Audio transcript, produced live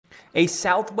A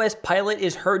Southwest pilot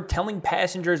is heard telling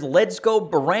passengers, "Let's go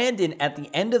Brandon," at the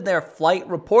end of their flight.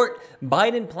 Report: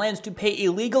 Biden plans to pay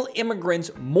illegal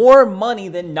immigrants more money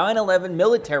than 9/11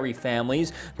 military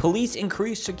families. Police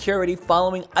increase security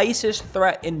following ISIS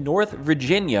threat in North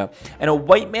Virginia. And a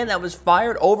white man that was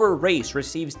fired over race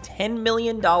receives $10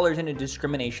 million in a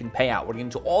discrimination payout. We're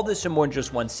getting to all this and more in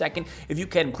just 1 second. If you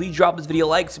can, please drop this video a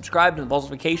like, subscribe, and post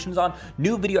notifications on.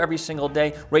 New video every single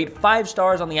day. Rate 5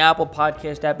 stars on the Apple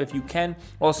Podcast app if you can.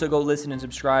 Also, go listen and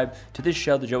subscribe to this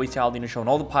show, The Joey Saladino Show, and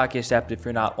all the podcast apps. If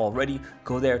you're not already,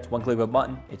 go there. It's one click of a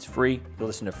button. It's free. You'll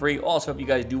listen to free. Also, if you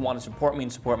guys do want to support me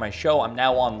and support my show, I'm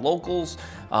now on Locals,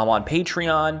 on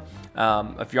Patreon.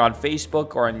 If you're on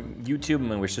Facebook or on YouTube, I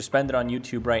mean, we're suspended on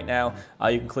YouTube right now,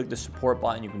 you can click the support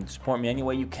button. You can support me any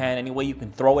way you can. Any way you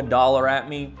can throw $1 at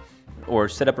me or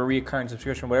set up a recurring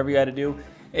subscription, whatever you got to do.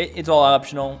 It's all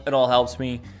optional. It all helps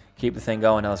me keep the thing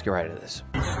going. Now let's get right into this.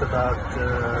 East about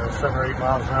 7 or 8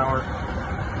 miles an hour.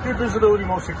 Good visibility,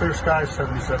 mostly clear skies,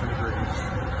 77 degrees.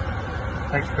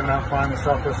 Thanks for coming out and flying with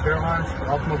Southwest Airlines.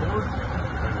 Welcome aboard.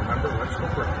 And remember, let's go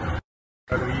Brandon.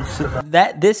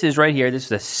 This is right here. This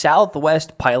is a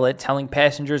Southwest pilot telling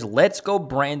passengers, "Let's go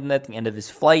Brandon," at the end of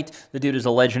his flight. The dude is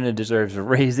a legend and deserves a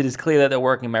raise. It is clear that the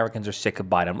working Americans are sick of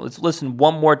Biden. Let's listen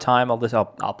one more time.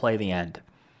 I'll play the end.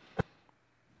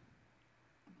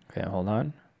 Okay, hold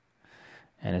on.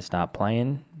 And it's not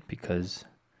playing because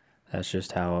that's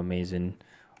just how amazing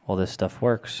all this stuff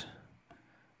works.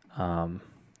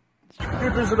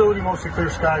 Good visibility, mostly clear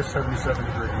skies, 77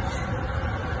 degrees.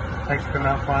 Thanks for coming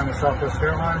out and flying with Southwest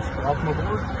Airlines. Welcome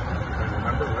aboard. And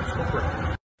remember, let's go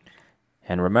Brandon.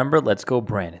 And remember, let's go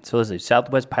Brandon. So a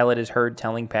Southwest pilot is heard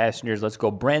telling passengers, "Let's go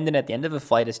Brandon," at the end of a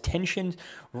flight as tensions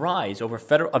rise over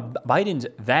Biden's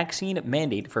vaccine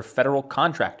mandate for federal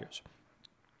contractors.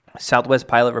 Southwest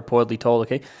pilot reportedly told,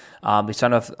 they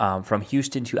sent off from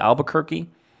Houston to Albuquerque.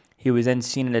 He was then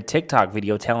seen in a TikTok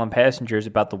video telling passengers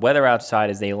about the weather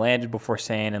outside as they landed before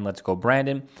saying, "And let's go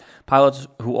Brandon." Pilots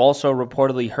who also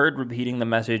reportedly heard repeating the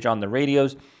message on the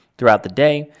radios throughout the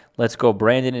day. "Let's go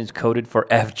Brandon" is coded for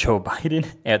F Joe Biden,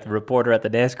 after the reporter at the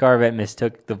NASCAR event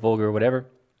mistook the vulgar whatever.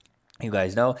 You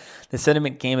guys know the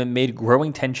sentiment came amid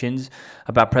growing tensions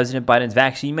about President Biden's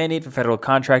vaccine mandate for federal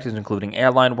contractors, including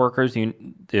airline workers.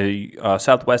 The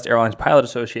Southwest Airlines Pilot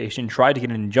Association tried to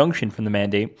get an injunction from the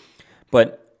mandate,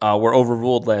 but were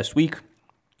overruled last week.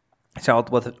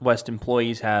 Southwest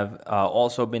employees have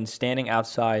also been standing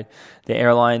outside the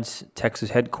airline's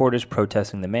Texas headquarters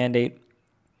protesting the mandate.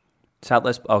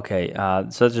 Southwest, so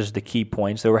that's just the key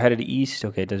points. They were headed east.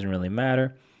 Okay, it doesn't really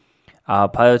matter.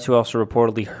 Pilots who also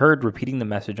reportedly heard repeating the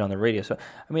message on the radio. So,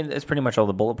 I mean, that's pretty much all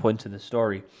the bullet points of the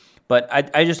story. But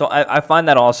I find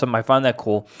that awesome. I find that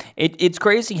cool. It's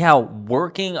crazy how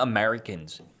working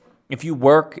Americans, if you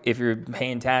work, if you're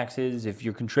paying taxes, if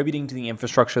you're contributing to the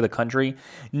infrastructure of the country,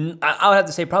 I would have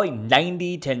to say probably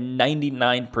 90 to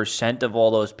 99% of all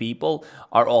those people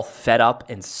are all fed up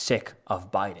and sick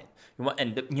of Biden.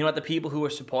 And you know what? The people who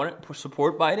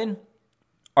support Biden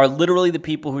are literally the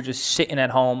people who are just sitting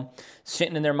at home,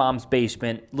 sitting in their mom's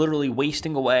basement, literally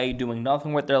wasting away, doing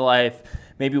nothing with their life,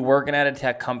 maybe working at a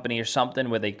tech company or something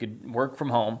where they could work from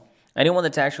home. Anyone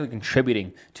that's actually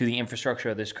contributing to the infrastructure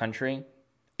of this country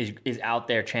is out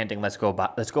there chanting, let's go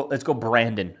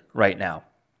Brandon right now.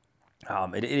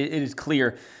 It is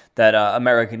clear that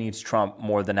America needs Trump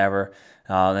more than ever.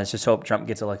 Let's just hope Trump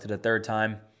gets elected a third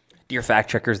time. Dear fact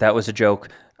checkers, that was a joke.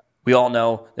 We all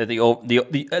know that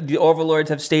the overlords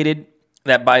have stated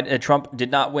that Trump did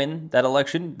not win that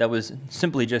election. That was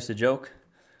simply just a joke.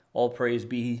 All praise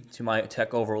be to my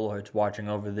tech overlords watching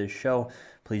over this show.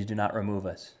 Please do not remove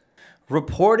us.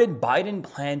 Reported Biden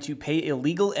plan to pay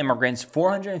illegal immigrants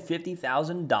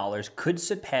 $450,000 could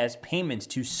surpass payments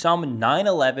to some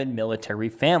 9/11 military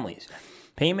families.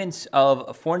 Payments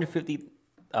of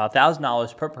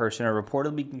 $450,000 per person are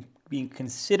reportedly being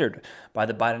considered by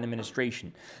the Biden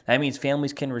administration. That means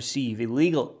families can receive,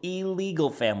 illegal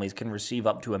families can receive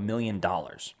up to $1 million,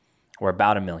 or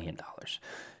about $1 million.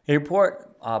 A report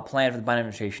planned for the Biden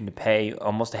administration to pay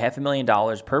almost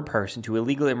 $500,000 per person to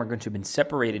illegal immigrants who have been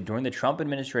separated during the Trump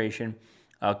administration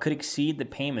could exceed the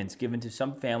payments given to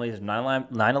some families of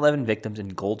 9/11 victims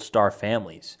and Gold Star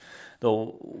families. The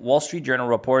Wall Street Journal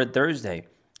reported Thursday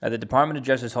the Department of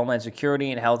Justice, Homeland Security,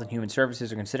 and Health and Human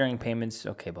Services are considering payments.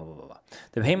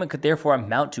 The payment could therefore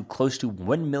amount to close to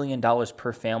 $1 million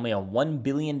per family and $1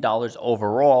 billion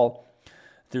overall.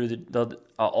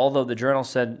 Although the journal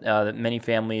said that many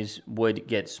families would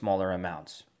get smaller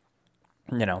amounts.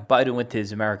 Biden with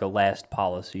his America Last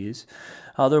policies.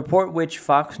 The report, which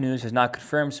Fox News has not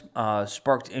confirmed,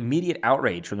 sparked immediate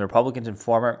outrage from the Republicans and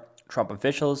former Trump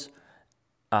officials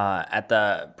at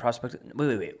the prospect.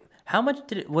 Wait. How much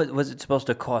was it supposed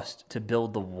to cost to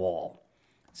build the wall?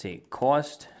 Let's see,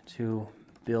 cost to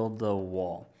build the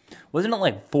wall. Wasn't it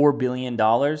like $4 billion?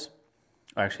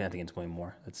 Actually, I think it's way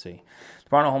more. Let's see.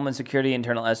 Department of Homeland Security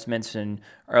internal estimates in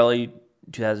early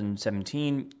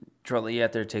 2017, shortly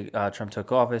after Trump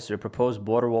took office, their proposed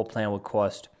border wall plan would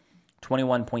cost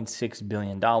 $21.6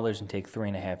 billion and take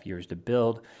 3.5 years to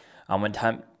build. When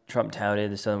Trump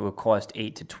touted this would cost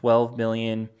 $8 to $12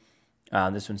 billion.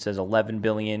 This one says $11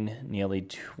 billion, nearly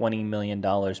 $20 million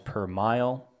per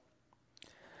mile.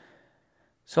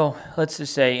 So let's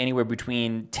just say anywhere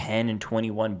between 10 and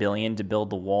 21 billion to build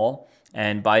the wall.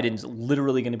 And Biden's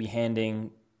literally going to be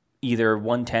handing either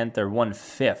 1/10 or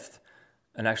 1/5.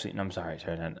 And actually, no, I'm sorry.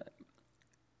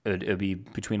 It would be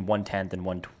between 1/10 and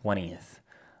 1/20th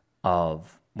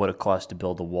of what it costs to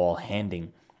build the wall,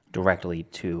 handing directly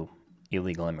to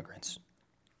illegal immigrants.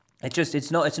 It's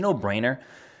a no-brainer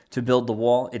to build the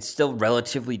wall. It's still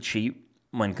relatively cheap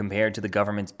when compared to the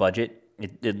government's budget.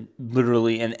 It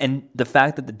literally, and the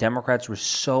fact that the Democrats were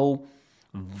so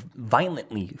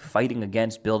violently fighting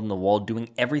against building the wall, doing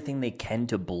everything they can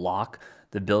to block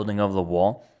the building of the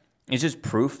wall, is just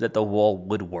proof that the wall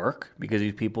would work because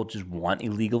these people just want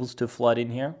illegals to flood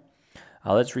in here.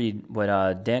 Let's read what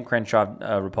Dan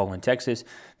Crenshaw, Republican Texas,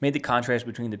 made the contrast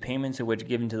between the payments of which are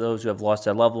given to those who have lost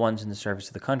their loved ones in the service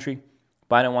of the country.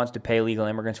 Biden wants to pay illegal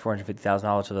immigrants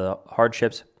 $450,000 for the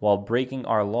hardships while breaking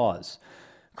our laws.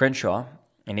 Crenshaw,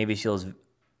 a Navy SEALs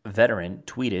veteran,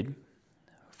 tweeted,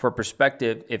 "For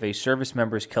perspective, if a service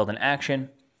member is killed in action,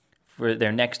 for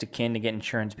their next of kin to get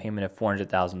insurance payment of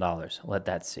 $400,000. Let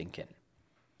that sink in."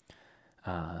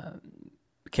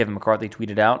 Kevin McCarthy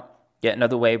tweeted out, "Yet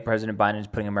another way President Biden is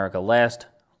putting America last.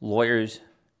 Lawyers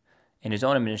in his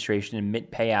own administration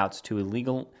admit payouts to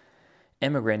illegal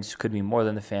immigrants could be more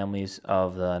than the families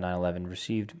of the 9/11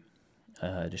 received.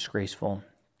 Disgraceful.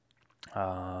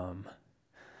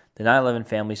 The 9/11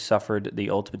 families suffered the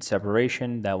ultimate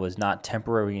separation that was not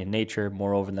temporary in nature.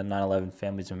 Moreover, the 9/11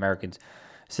 families of American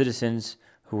citizens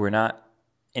who were not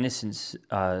innocent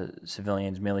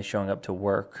civilians merely showing up to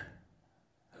work.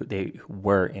 They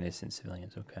were innocent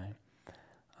civilians, okay.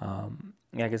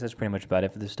 I guess that's pretty much about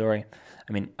it for the story.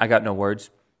 I mean, I got no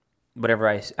words. Whatever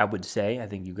I would say, I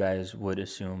think you guys would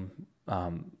assume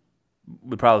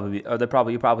would probably be, or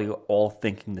you're probably all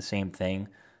thinking the same thing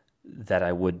that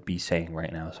I would be saying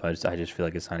right now. So I just feel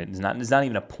like it's not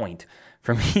even a point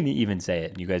for me to even say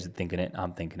it. You guys are thinking it.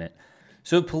 I'm thinking it.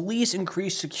 So police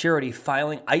increased security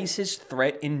filing ISIS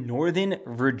threat in Northern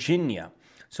Virginia.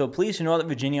 So police in Northern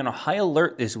Virginia on a high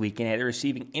alert this weekend after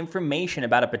receiving information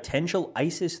about a potential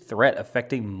ISIS threat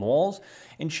affecting malls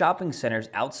and shopping centers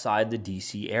outside the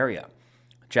D.C. area.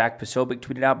 Jack Posobiec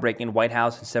tweeted out, breaking White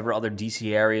House and several other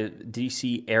D.C.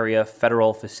 area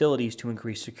federal facilities to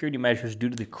increase security measures due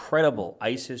to the credible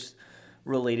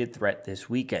ISIS-related threat this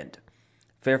weekend.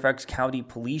 Fairfax County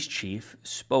Police Chief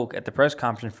spoke at the press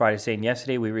conference Friday, saying,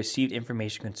 "Yesterday we received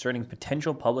information concerning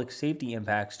potential public safety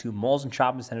impacts to malls and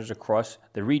shopping centers across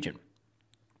the region.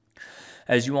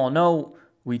 As you all know,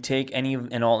 we take any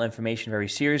and all information very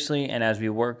seriously, and as we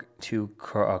work to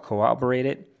corroborate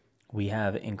it, we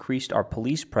have increased our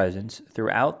police presence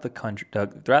throughout the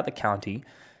county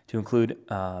to include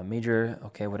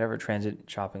transit,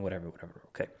 shopping, whatever.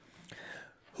 Okay.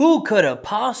 Who could have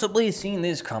possibly seen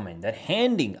this coming? That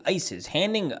handing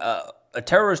a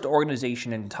terrorist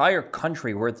organization an entire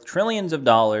country worth trillions of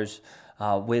dollars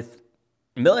with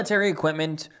military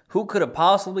equipment, who could have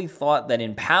possibly thought that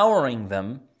empowering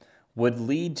them would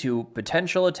lead to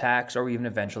potential attacks or even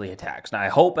eventually attacks? Now, I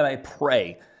hope and I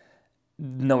pray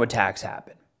no attacks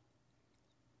happen.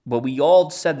 But we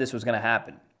all said this was going to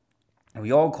happen.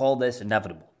 We all called this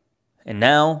inevitable. And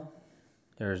now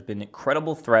there's been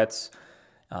incredible threats,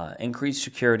 increased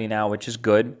security now, which is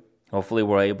good. Hopefully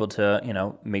we're able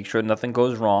to, make sure nothing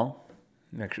goes wrong.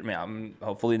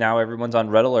 Hopefully now everyone's on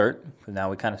red alert, because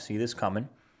now we kind of see this coming.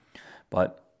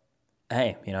 But,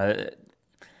 hey,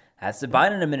 that's the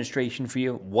Biden administration for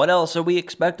you. What else are we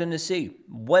expecting to see?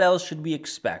 What else should we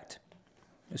expect?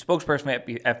 The spokesperson for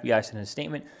the FBI said in a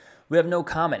statement, "We have no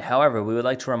comment. However, we would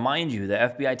like to remind you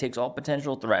that FBI takes all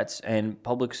potential threats and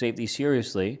public safety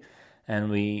seriously, and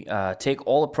we take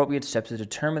all appropriate steps to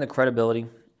determine the credibility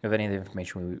of any of the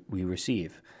information we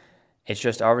receive. It's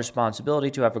just our responsibility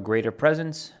to have a greater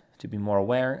presence, to be more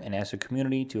aware, and ask the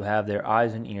community to have their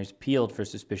eyes and ears peeled for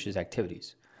suspicious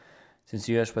activities. Since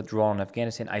the U.S. withdrawal in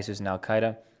Afghanistan, ISIS and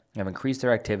Al-Qaeda have increased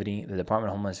their activity. The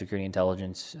Department of Homeland Security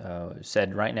Intelligence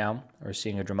said right now we're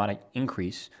seeing a dramatic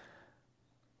increase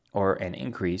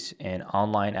in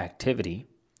online activity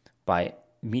by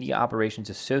media operations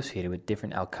associated with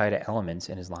different Al-Qaeda elements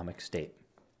in Islamic State.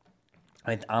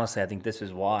 Honestly, I think this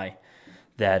is why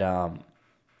that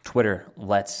Twitter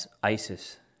lets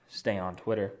ISIS stay on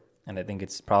Twitter. And I think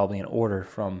it's probably an order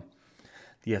from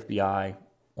the FBI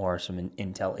or some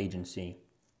intel agency.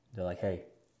 They're like, hey,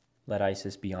 let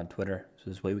ISIS be on Twitter. So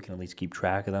this way we can at least keep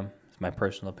track of them. It's my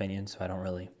personal opinion, so I don't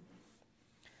really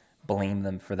blame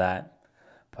them for that.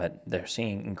 But they're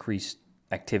seeing increased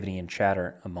activity and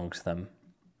chatter amongst them.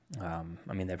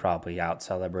 They're probably out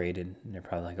celebrated. And they're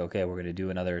probably like, okay, we're going to do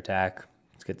another attack.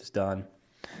 Let's get this done.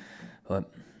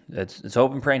 But it's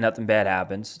hope and pray nothing bad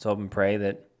happens. It's hope and pray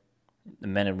that the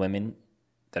men and women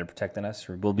that are protecting us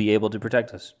will be able to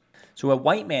protect us. So a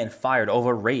white man fired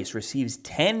over race receives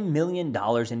 $10 million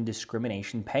in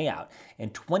discrimination payout. In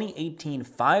 2018,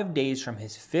 5 days from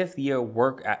his fifth year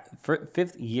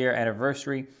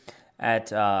anniversary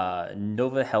at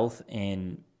Nova Health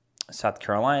in South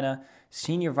Carolina,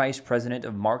 Senior Vice President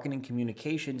of Marketing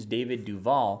Communications David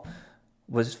Duval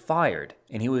was fired,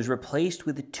 and he was replaced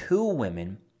with 2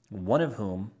 women, one of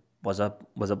whom was a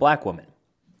black woman.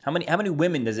 How many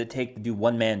women does it take to do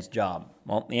one man's job?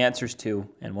 Well, the answer is 2,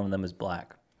 and one of them is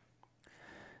black.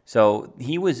 So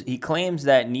he claims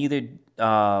that neither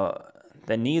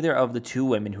of the 2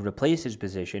 women who replaced his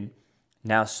position,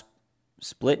 now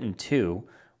split in 2,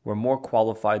 were more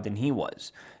qualified than he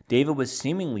was. David was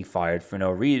seemingly fired for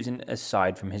no reason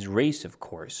aside from his race, of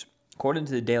course. According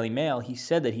to the Daily Mail, he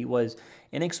said that he was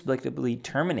inexplicably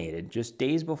terminated just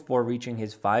days before reaching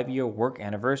his 5-year work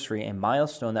anniversary, a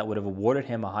milestone that would have awarded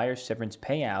him a higher severance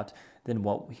payout than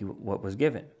what was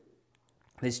given.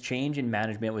 This change in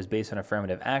management was based on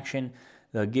affirmative action,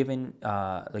 the giving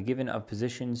of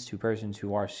positions to persons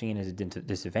who are seen as a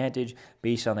disadvantage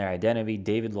based on their identity.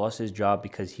 David lost his job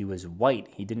because he was white.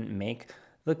 He didn't make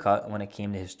the cut when it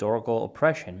came to historical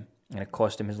oppression, and it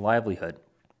cost him his livelihood.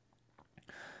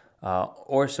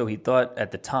 Or so he thought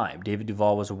at the time. David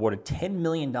Duval was awarded $10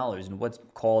 million in what's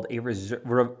called a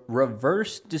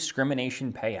reverse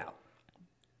discrimination payout.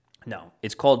 No,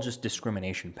 it's called just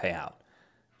discrimination payout.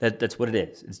 That's what it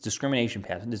is. It's discrimination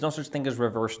payout. There's no such thing as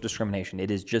reverse discrimination. It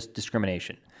is just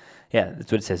discrimination. Yeah,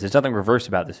 that's what it says. There's nothing reverse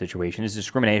about the situation. It's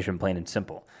discrimination, plain and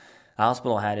simple. The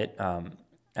hospital had it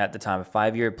at the time, a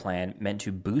 5-year plan meant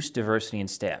to boost diversity in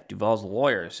staff. Duval's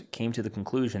lawyers came to the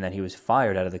conclusion that he was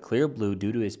fired out of the clear blue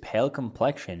due to his pale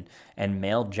complexion and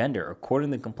male gender.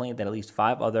 According to the complaint, that at least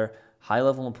 5 other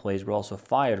high-level employees were also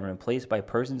fired and replaced by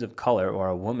persons of color or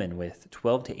a woman with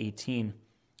 12 to 18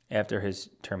 after his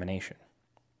termination.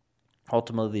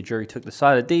 Ultimately, the jury took the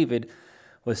side that David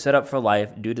was set up for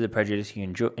life due to the prejudice he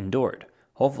endured.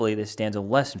 Hopefully, this stands a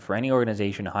lesson for any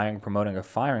organization hiring, promoting, or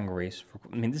firing race.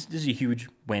 This is a huge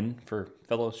win for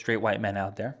fellow straight white men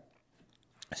out there.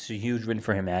 This is a huge win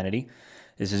for humanity.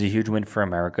 This is a huge win for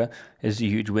America. This is a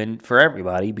huge win for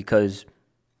everybody because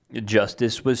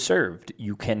justice was served.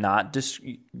 You cannot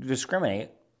discriminate.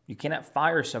 You cannot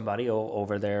fire somebody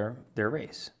over their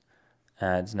race.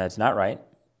 That's not right.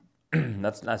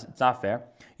 It's not fair.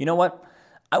 You know what?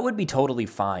 I would be totally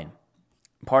fine.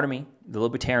 Part of me, the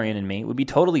libertarian in me, would be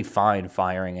totally fine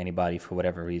firing anybody for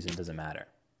whatever reason. It doesn't matter.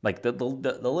 Like the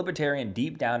libertarian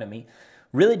deep down in me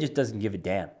really just doesn't give a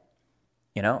damn.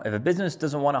 You know, if a business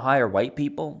doesn't want to hire white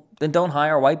people, then don't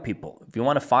hire white people. If you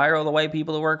want to fire all the white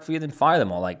people that work for you, then fire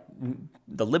them all. Like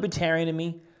the libertarian in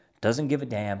me doesn't give a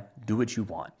damn. Do what you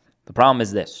want. The problem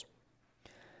is this: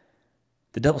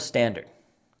 the double standard.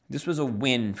 This was a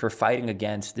win for fighting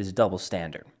against this double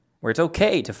standard, where it's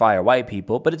okay to fire white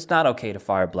people, but it's not okay to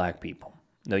fire black people.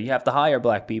 No, you have to hire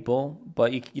black people,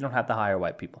 but you don't have to hire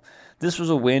white people. This was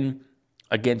a win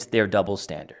against their double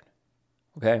standard,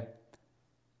 okay?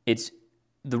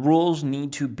 The rules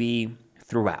need to be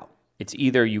throughout. It's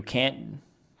either you can't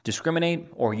discriminate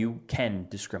or you can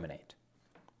discriminate.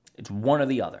 It's one or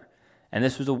the other. And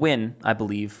this was a win, I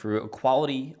believe, for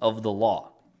equality of the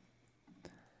law.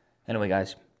 Anyway,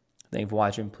 guys, thank you for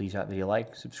watching. Please hit the video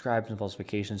like, subscribe, and post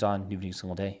notifications on new videos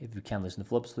single day. If you can, listen to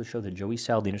Flips of the show, the Joey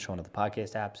Saladino Show, on the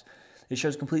podcast apps. This show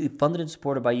is completely funded and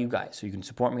supported by you guys. So you can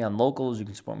support me on Locals. You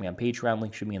can support me on Patreon.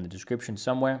 Link should be in the description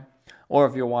somewhere. Or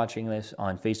if you're watching this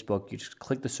on Facebook, you just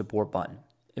click the support button.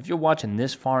 If you're watching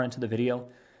this far into the video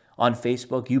on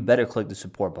Facebook, you better click the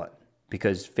support button.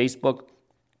 Because Facebook,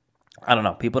 I don't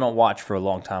know, people don't watch for a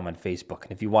long time on Facebook.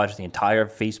 And if you watch the entire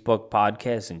Facebook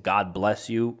podcast, and God bless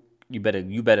you, you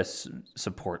better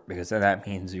support, because then that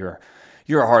means you're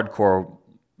a hardcore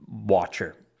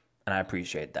watcher, and I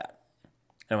appreciate that.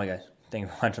 Anyway, guys, thank you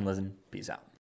for watching. Listen, peace out.